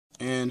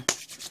and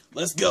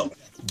let's go.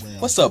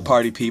 What's up,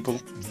 party people?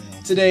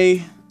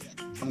 Today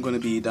I'm gonna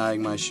be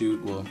dyeing my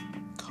shoe, well,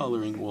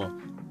 coloring, well,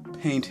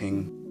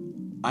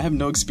 painting. I have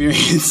no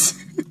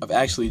experience. I've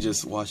actually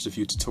just watched a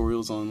few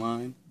tutorials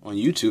online, on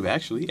YouTube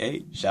actually.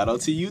 Hey, shout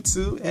out to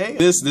YouTube. Hey,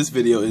 this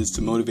video is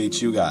to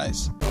motivate you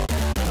guys.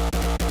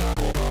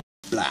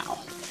 Blow.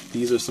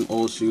 These are some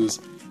old shoes.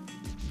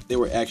 They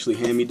were actually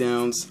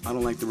hand-me-downs. I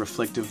don't like the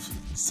reflective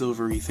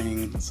silvery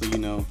thing, so you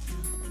know,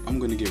 I'm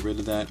gonna get rid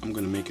of that. I'm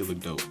gonna make it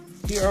look dope.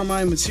 Here are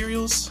my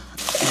materials,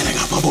 and I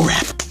got bubble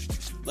wrap.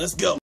 Let's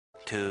go.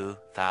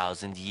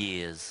 2,000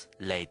 years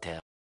later.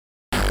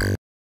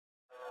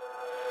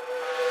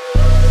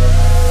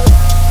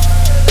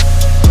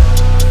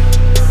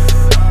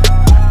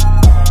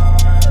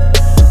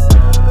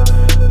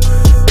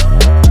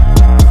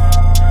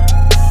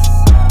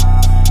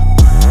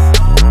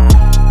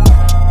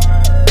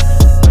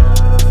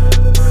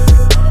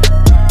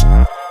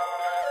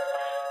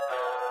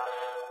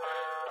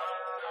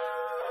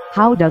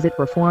 How does it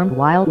perform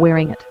while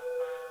wearing it?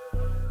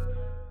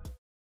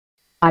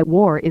 I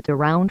wore it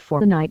around for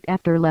the night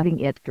after letting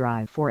it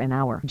dry for an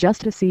hour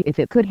just to see if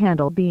it could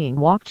handle being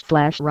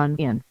walked/run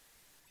in.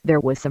 There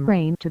was some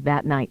rain to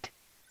that night.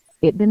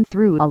 It'd been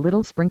through a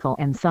little sprinkle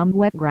and some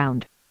wet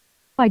ground.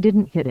 I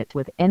didn't hit it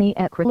with any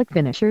acrylic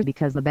finisher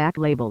because the back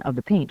label of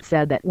the paint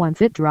said that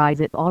once it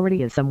dries it already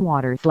has some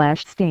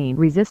water/stain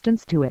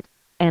resistance to it.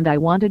 And I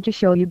wanted to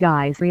show you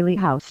guys really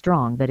how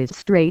strong that is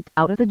straight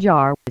out of the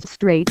jar.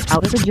 Straight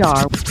out of the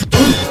jar.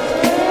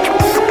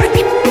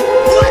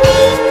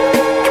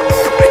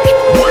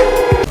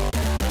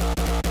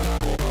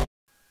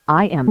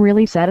 I am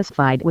really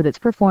satisfied with its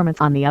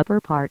performance on the upper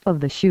part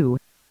of the shoe.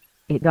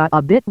 It got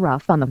a bit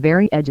rough on the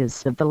very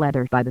edges of the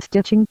leather by the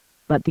stitching,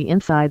 but the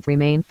insides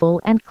remain full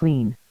and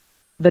clean.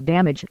 The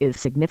damage is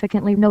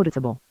significantly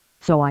noticeable,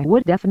 so I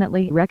would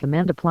definitely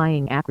recommend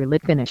applying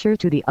acrylic finisher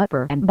to the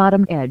upper and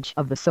bottom edge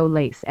of the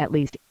solace at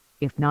least,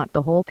 if not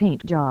the whole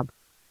paint job.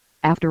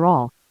 After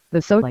all,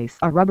 the solace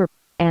are rubber,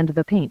 and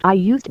the paint I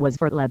used was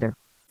for leather.